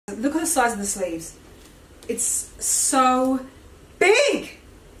look at the size of the sleeves. It's so big.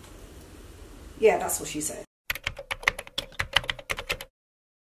 Yeah, that's what she said.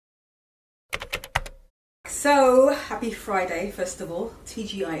 So, happy Friday, first of all,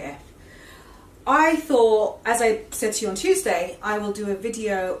 TGIF. I thought, as I said to you on Tuesday, I will do a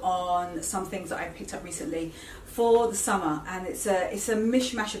video on some things that I picked up recently for the summer, and it's a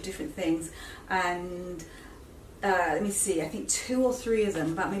mishmash of different things. And let me see, I think 2 or 3 of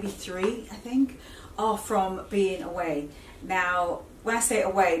them, about maybe 3, I think, are from being away. Now, when I say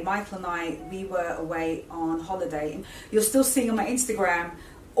away, Michael and I, we were away on holiday. You're still seeing on my Instagram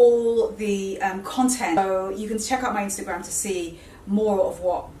all the content, so you can check out my Instagram to see more of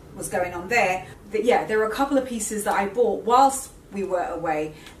what was going on there. But yeah, there are a couple of pieces that I bought whilst we were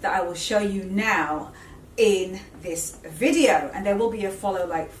away that I will show you now in this video, and there will be a follow,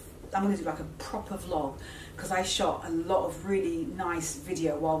 like I'm going to do like a proper vlog, because I shot a lot of really nice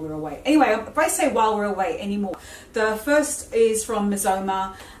video while we were away. Anyway, if I say while we're away anymore, the first is from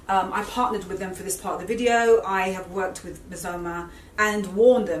Mizoma. I partnered with them for this part of the video. I have worked with Mizoma and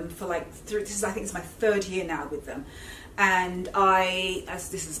worn them for like I think it's my 3rd year now with them. And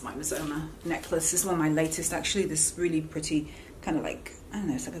this is my Mizoma necklace. This is one of my latest, actually. This really pretty kind of like, I don't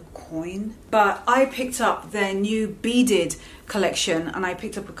know, it's like a coin. But I picked up their new beaded collection, and I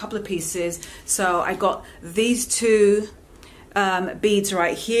picked up a couple of pieces. So I got these 2 beads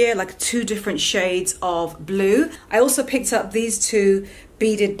right here, like 2 different shades of blue. I also picked up these 2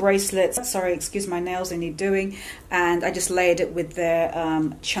 beaded bracelets. Sorry, excuse my nails, they need doing. And I just layered it with their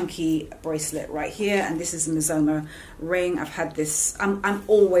chunky bracelet right here. And this is a Mizoma ring. I've had this, I'm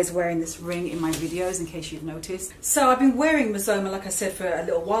always wearing this ring in my videos, in case you've noticed. So I've been wearing Mizoma, like I said, for a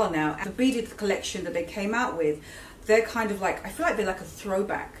little while now. The beaded collection that they came out with, they're kind of like, I feel like they're like a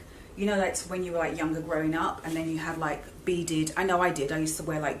throwback. You know, like when you were like younger growing up, and then you had like beaded, I know I did, I used to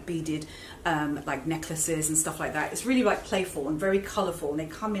wear like beaded like necklaces and stuff like that. It's really like playful and very colourful, and they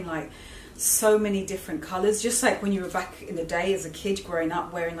come in like so many different colours, just like when you were back in the day as a kid growing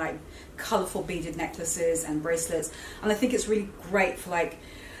up wearing like colourful beaded necklaces and bracelets. And I think it's really great for like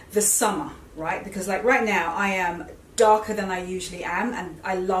the summer, right? Because like right now I am darker than I usually am, and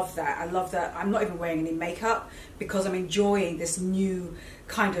I love that. I love that I'm not even wearing any makeup, because I'm enjoying this new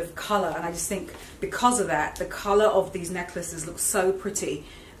kind of color. And I just think because of that, the color of these necklaces looks so pretty.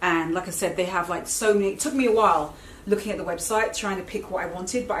 And like I said, they have like so many. It took me a while looking at the website trying to pick what I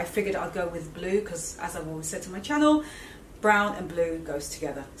wanted, but I figured I'd go with blue, because as I've always said to my channel, brown and blue goes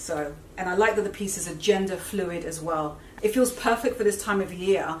together. So, and I like that the pieces are gender fluid as well. It feels perfect for this time of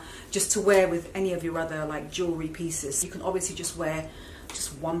year, just to wear with any of your other like jewelry pieces. You can obviously just wear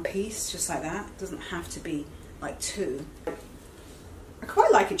just 1 piece, just like that. It doesn't have to be like 2. I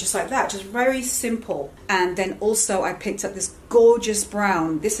quite like it just like that, just very simple. And then also I picked up this gorgeous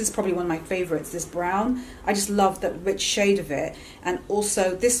brown. This is probably one of my favorites, this brown. I just love that rich shade of it. And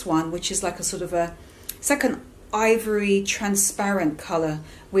also this one, which is like a sort of a, it's like an ivory transparent color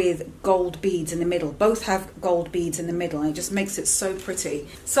with gold beads in the middle. Both have gold beads in the middle, and it just makes it so pretty.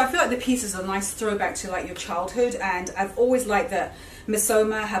 So I feel like the pieces are a nice throwback to like your childhood, and I've always liked that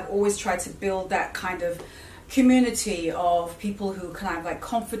Mizoma have always tried to build that kind of community of people who can have like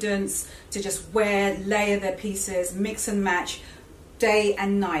confidence to just wear, layer their pieces, mix and match day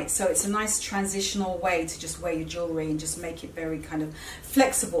and night. So it's a nice transitional way to just wear your jewelry and just make it very kind of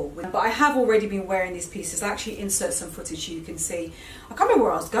flexible. But I have already been wearing these pieces. I actually insert some footage so you can see. I can't remember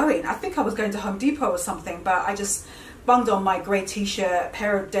where I was going. I think I was going to Home Depot or something, but I just bunged on my grey t-shirt,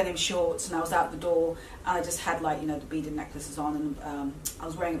 pair of denim shorts, and I was out the door. And I just had like, you know, the beaded necklaces on, and I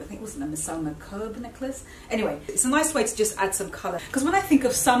was wearing, I think it was a Mizoma curb necklace. Anyway, it's a nice way to just add some colour. Because when I think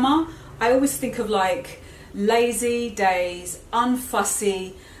of summer, I always think of like lazy days,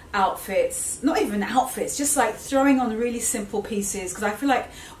 unfussy outfits, not even outfits, just like throwing on really simple pieces. Because I feel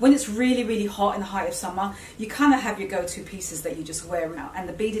like when it's really, really hot in the height of summer, you kind of have your go-to pieces that you just wear out. And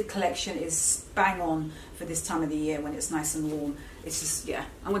the beaded collection is bang on for this time of the year when it's nice and warm. It's just, yeah,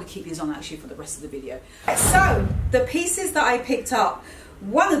 I'm going to keep these on actually for the rest of the video. So the pieces that I picked up,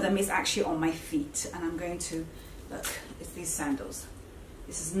 one of them is actually on my feet, and I'm going to, look, it's these sandals.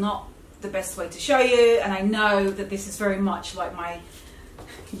 This is not the best way to show you, and I know that this is very much like my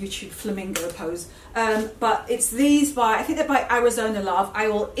YouTube flamingo pose, but it's these by, I think they're by Arizona Love. I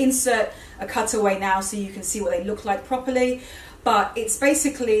will insert a cutaway now so you can see what they look like properly, but it's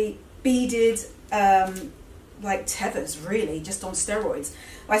basically beaded like tethers, really, just on steroids.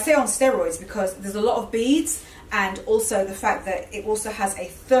 I say on steroids because there's a lot of beads, and also the fact that it also has a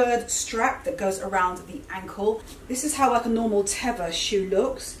third strap that goes around the ankle. This is how like a normal tether shoe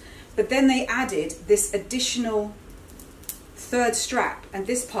looks, but then they added this additional third strap, and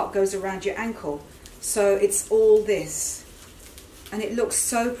this part goes around your ankle. So it's all this, and it looks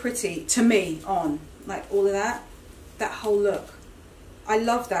so pretty to me on, like all of that whole look. I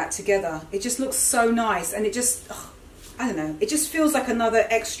love that together. It just looks so nice, and it just, I don't know, it just feels like another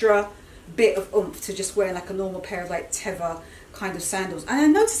extra bit of oomph to just wearing like a normal pair of like Teva kind of sandals. And I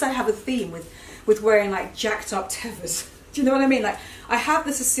noticed I have a theme with wearing like jacked up Tevas. Do you know what I mean? Like, I have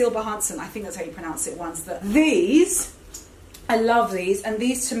the Cecile Behansen, I think that's how you pronounce it, ones that, these, I love these, and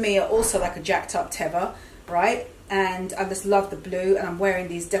these to me are also like a jacked up Teva, right? And I just love the blue, and I'm wearing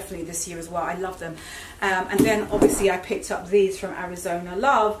these definitely this year as well. I love them. And then obviously I picked up these from Arizona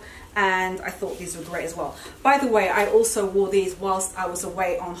Love, and I thought these were great as well. By the way, I also wore these whilst I was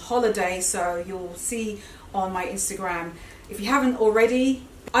away on holiday, so you'll see on my Instagram. If you haven't already,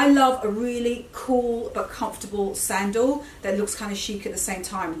 I love a really cool but comfortable sandal that looks kind of chic at the same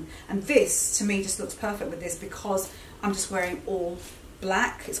time. And this, to me, just looks perfect with this because I'm just wearing all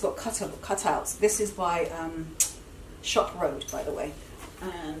black. It's got cutouts. This is by Shop Road, by the way.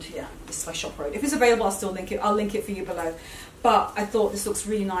 And yeah, this is by Shop Road. If it's available, I'll still link it. I'll link it for you below. But I thought this looks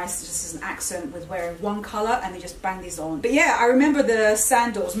really nice just as an accent with wearing one colour, and they just bang these on. But yeah, I remember the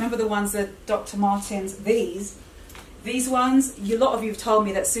sandals. Remember the ones that Dr. Martens, these ones, a lot of you have told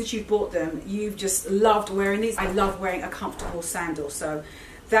me that since you've bought them, you've just loved wearing these. I love wearing a comfortable sandal. So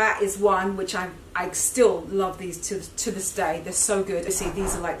that is one which I still love these to this day. They're so good. You see,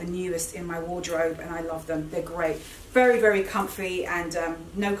 these are like the newest in my wardrobe, and I love them. They're great. Very, very comfy, and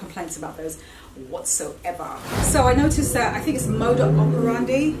no complaints about those whatsoever. So I noticed that, I think it's Moda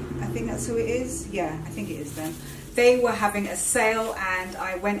Operandi. I think that's who it is. Yeah, I think it is them. They were having a sale, and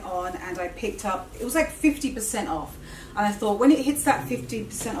I went on and I picked up, it was like 50% off. And I thought, when it hits that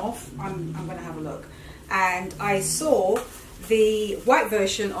 50% off, I'm going to have a look. And I saw the white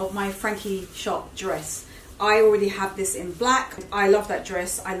version of my Frankie Shop dress. I already have this in black. I love that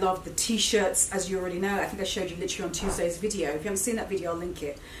dress. I love the t-shirts, as you already know. I think I showed you literally on Tuesday's video. If you haven't seen that video, I'll link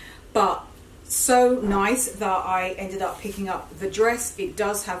it. But so nice that I ended up picking up the dress. It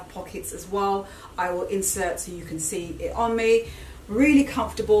does have pockets as well. I will insert so you can see it on me. Really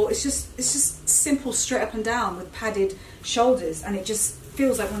comfortable. It's just simple, straight up and down with padded shoulders, and it just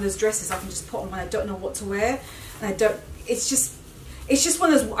feels like one of those dresses I can just put on when I don't know what to wear. And it's just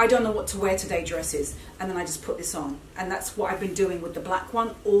one of those I don't know what to wear today dresses, and then I just put this on. And that's what I've been doing with the black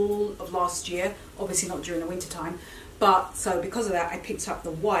one all of last year, obviously not during the winter time. But so because of that, I picked up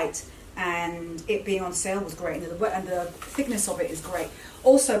the white, and it being on sale was great, and the thickness of it is great.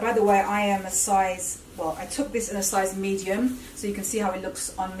 Also, by the way, I am a size, well, I took this in a size medium, so you can see how it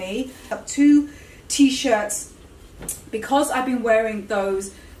looks on me. I have two t-shirts, because I've been wearing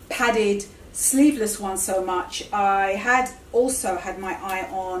those padded sleeveless ones so much. I had also had my eye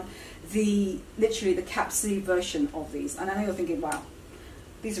on literally the cap sleeve version of these, and I know you're thinking, wow,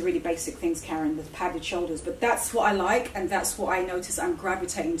 these are really basic things, Karen, with padded shoulders, but that's what I like, and that's what I notice I'm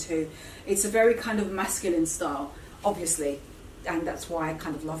gravitating to. It's a very kind of masculine style, obviously, and that's why I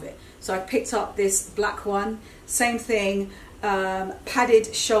kind of love it. So I picked up this black one, same thing,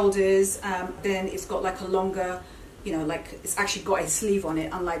 padded shoulders, then it's got like a longer, you know, like it's actually got a sleeve on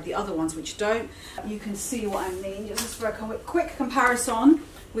it, unlike the other ones which don't. You can see what I mean, just for a quick comparison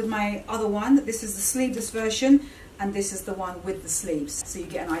with my other one. This is the sleeveless version, and this is the one with the sleeves, so you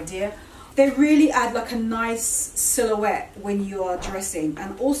get an idea. They really add like a nice silhouette when you are dressing,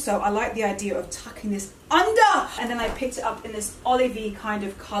 and also I like the idea of tucking this under. And then I picked it up in this olivey kind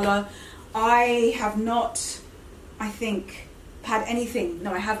of color. I have not, I think, had anything,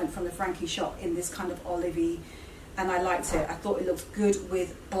 no I haven't, from the Frankie Shop in this kind of olivey, and I liked it. I thought it looked good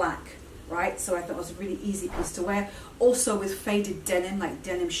with black, right? So I thought it was a really easy piece to wear. Also with faded denim, like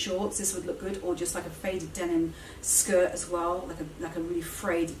denim shorts, this would look good, or just like a faded denim skirt as well, like a really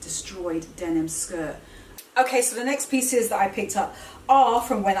frayed, destroyed denim skirt. Okay, so the next pieces that I picked up are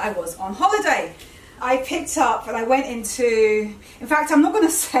from when I was on holiday. I picked up, and I went into, in fact, I'm not going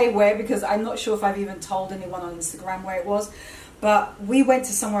to say where, because I'm not sure if I've even told anyone on Instagram where it was, but we went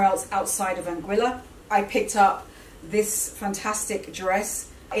to somewhere else outside of Anguilla. I picked up this fantastic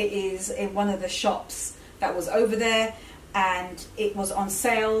dress. It is in one of the shops that was over there, and it was on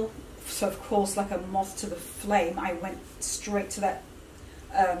sale. So of course, like a moth to the flame, I went straight to that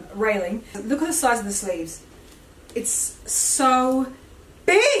railing. Look at the size of the sleeves. It's so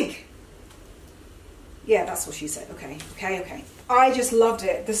big. Yeah, that's what she said. Okay. I just loved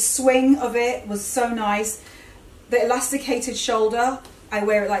it. The swing of it was so nice. The elasticated shoulder, I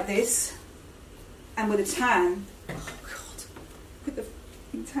wear it like this, and with a tan, oh god, with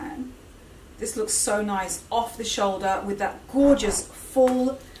the tan, this looks so nice off the shoulder with that gorgeous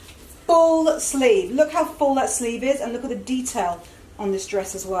full full sleeve. Look how full that sleeve is, and look at the detail on this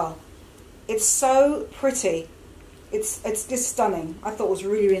dress as well. It's so pretty. It's just stunning. I thought it was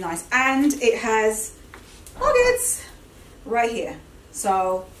really, really nice. And it has pockets right here.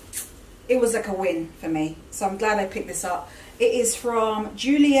 So it was like a win for me. So I'm glad I picked this up. It is from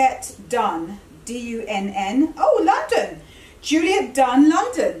Juliet Dunn, D-U-N-N. Oh, London. Juliet Dunn,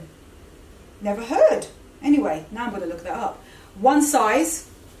 London. Never heard. Anyway, now I'm going to look that up. One size.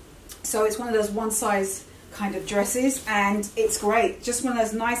 So it's one of those one size kind of dresses, and it's great. Just one of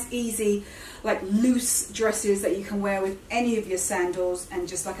those nice, easy, like loose dresses that you can wear with any of your sandals, and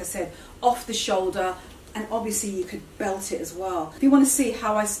just like I said, off the shoulder. And obviously you could belt it as well. If you want to see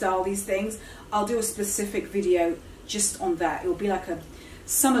how I style these things, I'll do a specific video just on that. It will be like a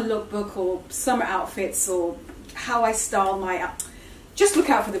summer lookbook or summer outfits, or how I style my... Just look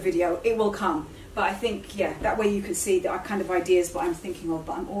out for the video, it will come. But I think, yeah, that way you can see the kind of ideas what I'm thinking of.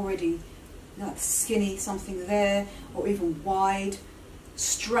 But I'm already, like skinny, something there, or even wide,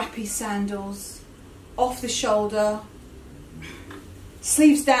 strappy sandals, off the shoulder,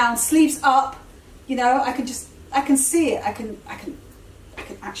 sleeves down, sleeves up. You know, I can see it. I can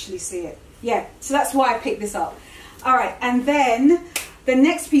actually see it. Yeah, so that's why I picked this up. All right, and then the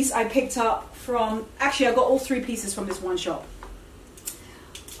next piece I picked up from, actually I got all three pieces from this one shop,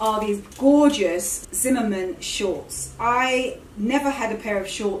 are these gorgeous Zimmermann shorts. I never had a pair of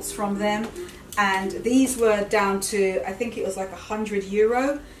shorts from them, and these were down to, I think it was like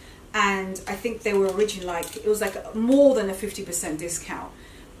 €100, and I think they were originally like, it was like more than a 50% discount.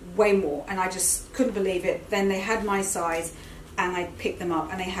 Way more, and I just couldn't believe it. Then they had my size, and I picked them up,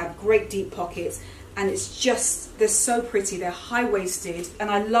 and they have great deep pockets, and it's just, they're so pretty. They're high-waisted,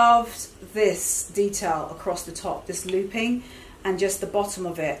 and I loved this detail across the top, this looping, and just the bottom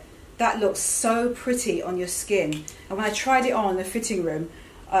of it. That looks so pretty on your skin. And when I tried it on in the fitting room,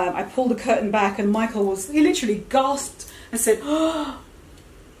 I pulled the curtain back, and Michael he literally gasped and said, "Oh,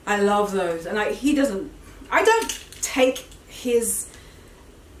 I love those." And I don't take his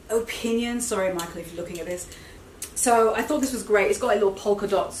opinion, sorry Michael if you're looking at this. So I thought this was great. It's got like little polka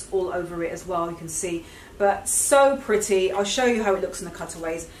dots all over it as well, you can see, but so pretty. I'll show you how it looks in the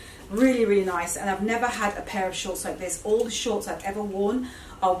cutaways. Really, really nice. And I've never had a pair of shorts like this. All the shorts I've ever worn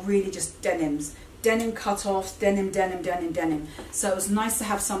are really just denims, denim cut-offs, denim, denim, denim, denim. So it was nice to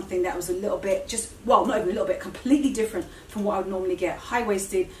have something that was a little bit, just, well, not even a little bit, completely different from what I would normally get.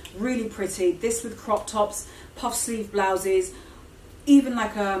 High-waisted, really pretty. This with crop tops, puff sleeve blouses, even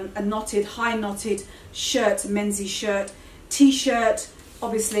like a knotted, high knotted shirt, mensy shirt, t-shirt,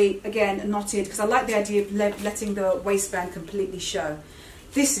 obviously again knotted, because I like the idea of letting the waistband completely show.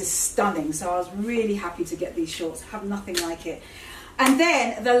 This is stunning, so I was really happy to get these shorts. I have nothing like it. And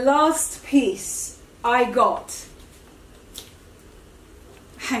then the last piece I got,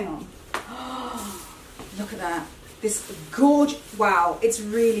 hang on, look at that. This gorgeous, wow, it's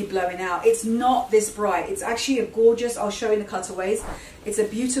really blowing out. It's not this bright. It's actually a gorgeous, I'll show you the cutaways. It's a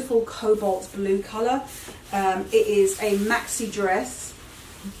beautiful cobalt blue color. It is a maxi dress.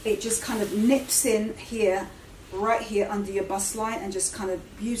 It just kind of nips in here, right here under your bust line, and just kind of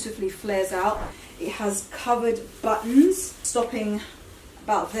beautifully flares out. It has covered buttons stopping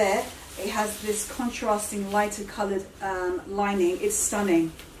about there. It has this contrasting lighter colored lining. It's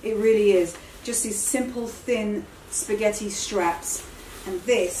stunning. It really is. Just these simple thin spaghetti straps, and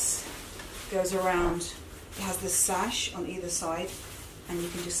this goes around. It has this sash on either side, and you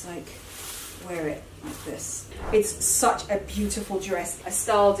can just like wear it like this. It's such a beautiful dress. I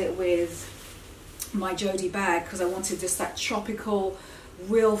styled it with my Jodie bag because I wanted just that tropical,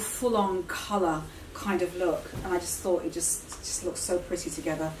 real full-on color kind of look, and I just thought it just looks so pretty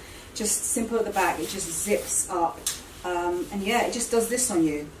together. Just simple at the back, it just zips up, and yeah, it just does this on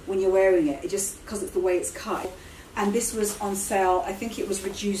you when you're wearing it. It just, because it's the way it's cut. And this was on sale. I think it was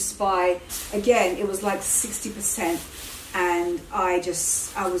reduced by, again, it was like 60%, and I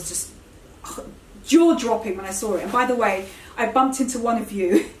was just jaw-dropping when I saw it. And by the way, I bumped into one of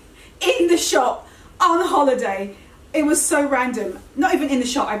you in the shop on holiday. It was so random. Not even in the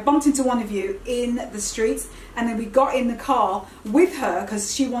shop. I bumped into one of you in the streets, and then we got in the car with her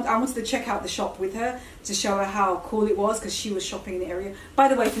because I wanted to check out the shop with her to show her how cool it was, because she was shopping in the area. By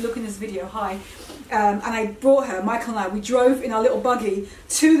the way, if you look in this video, hi. And I brought her, Michael and I, we drove in our little buggy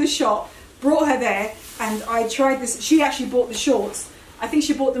to the shop, brought her there, and I tried this. She actually bought the shorts. I think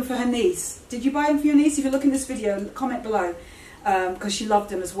she bought them for her niece. Did you buy them for your niece? If you look in this video, comment below, because she loved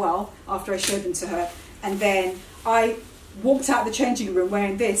them as well after I showed them to her. And then I walked out the changing room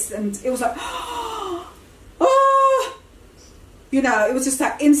wearing this, and it was like, oh, you know, it was just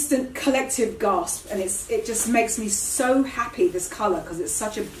that instant collective gasp, and it just makes me so happy, this color, because it's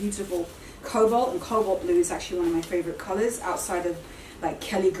such a beautiful cobalt, and cobalt blue is actually one of my favorite colors outside of like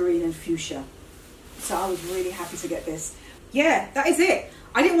Kelly green and fuchsia. So I was really happy to get this. Yeah, that is it.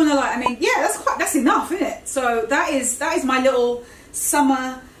 I didn't want to like, I mean, yeah, that's enough, isn't it? So that is my little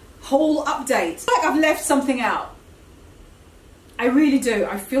summer haul update. It's like I've left something out. I really do.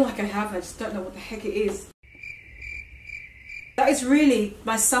 I feel like I have. I just don't know what the heck it is. That is really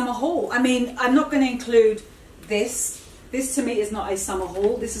my summer haul. I mean, I'm not going to include this. This to me is not a summer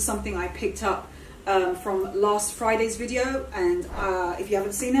haul. This is something I picked up from last Friday's video, and if you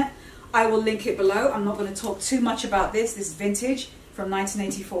haven't seen it, I will link it below. I'm not going to talk too much about this. This is vintage from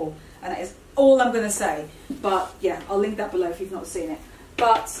 1984, and that is all I'm going to say. But yeah, I'll link that below if you've not seen it.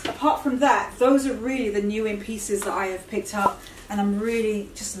 But apart from that, those are really the new in pieces that I have picked up, and I'm really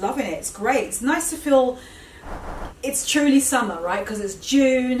just loving it. It's great. It's nice to feel it's truly summer, right? Because it's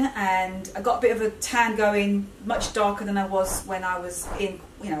June, and I got a bit of a tan going, much darker than I was when I was in,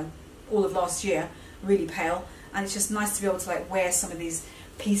 you know, all of last year, really pale. And it's just nice to be able to like wear some of these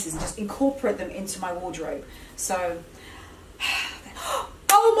pieces and just incorporate them into my wardrobe. So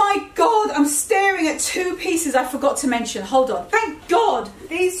oh my god, I'm staring at two pieces I forgot to mention. Hold on. Thank god.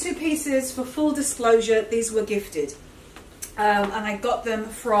 These two pieces, for full disclosure, these were gifted, and I got them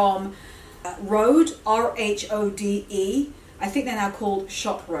from Rhode, R-H-O-D-E. I think they're now called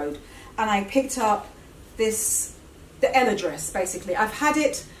Shop Rhode. And I picked up this, the Ella dress, basically. I've had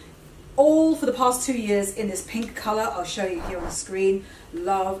it all for the past 2 years in this pink color. I'll show you here on the screen.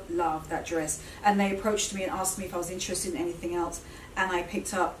 Love that dress. And they approached me and asked me if I was interested in anything else, and I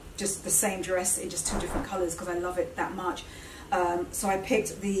picked up just the same dress in just 2 different colors because I love it that much. So I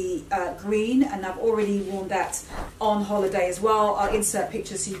picked the green, and I've already worn that on holiday as well. I'll insert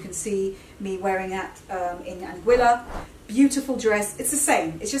pictures so you can see me wearing that in Anguilla. Beautiful dress. It's the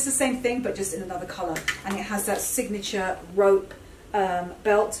same. It's just the same thing, but just in another color. And it has that signature rope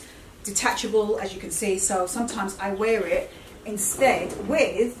belt, detachable, as you can see. So sometimes I wear it instead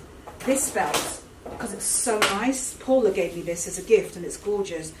with this belt because it's so nice. Paula gave me this as a gift, and it's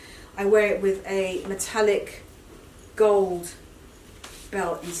gorgeous. I wear it with a metallic gold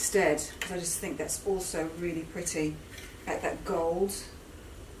belt instead because I just think that's also really pretty, like that gold,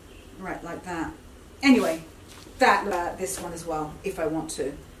 right, like that. Anyway, that this one as well if I want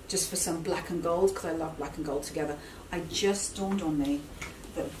to, just for some black and gold, because I love black and gold together. I just dawned on me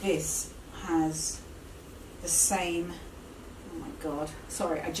that this has the same, oh my god,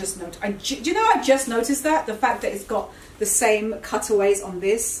 sorry, I just noticed, do you know, I just noticed that the fact that it's got the same cutaways on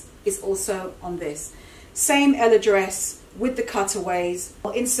this is also on this. Same Ella dress with the cutaways.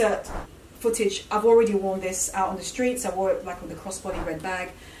 I'll insert footage. I've already worn this out on the streets. I wore it like with the crossbody red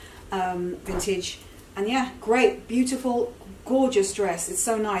bag, vintage. And yeah, great, beautiful, gorgeous dress. It's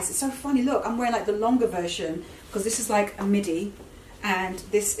so nice. It's so funny. Look, I'm wearing like the longer version because this is like a midi, and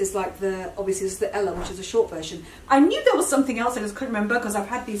this is like the, obviously this is the Ella, which is a short version. I knew there was something else, I just couldn't remember because I've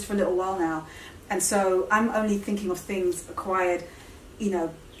had these for a little while now. And so I'm only thinking of things acquired, you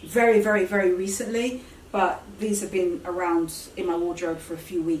know, very, very, very recently. But these have been around in my wardrobe for a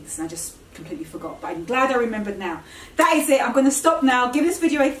few weeks, and I just completely forgot. But I'm glad I remembered now. That is it. I'm going to stop now. Give this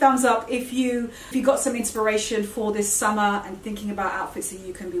video a thumbs up if you got some inspiration for this summer and thinking about outfits that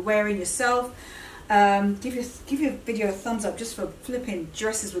you can be wearing yourself. Give your video a thumbs up just for flipping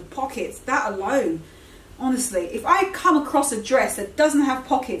dresses with pockets. That alone, honestly, if I come across a dress that doesn't have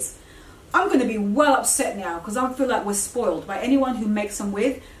pockets, I'm going to be well upset now because I feel like we're spoiled by anyone who makes them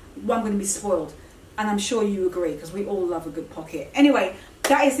with. Well, I'm going to be spoiled. And I'm sure you agree because we all love a good pocket. Anyway,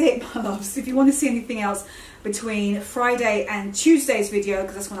 that is it, my loves. If you want to see anything else between Friday and Tuesday's video,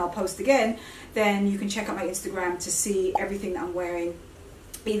 because that's when I'll post again, then you can check out my Instagram to see everything that I'm wearing,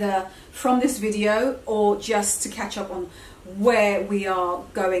 either from this video or just to catch up on where we are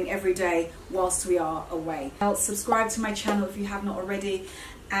going every day whilst we are away. Subscribe to my channel if you have not already,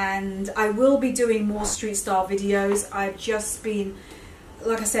 and I will be doing more street style videos. I've just been,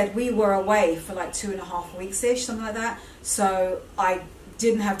 like I said, we were away for like 2.5 weeks-ish, something like that. So I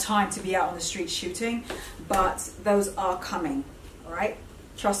didn't have time to be out on the street shooting, but those are coming, all right?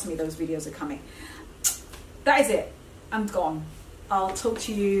 Trust me, those videos are coming. That is it. I'm gone. I'll talk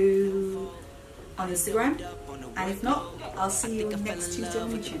to you on Instagram, and if not, I'll see you next Tuesday on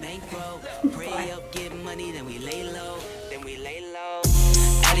YouTube. Bye.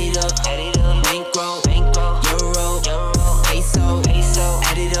 Add it up, bankroll, euro, peso,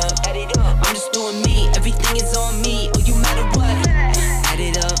 add it up, I'm just doing me, everything is on me, oh you matter what, add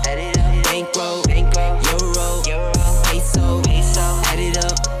it up, bankroll, euro, peso, add it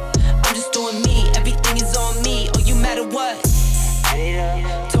up, I'm just doing me, everything is on me, oh you matter what.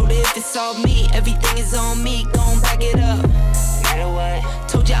 Everything is on me, gon' back it up.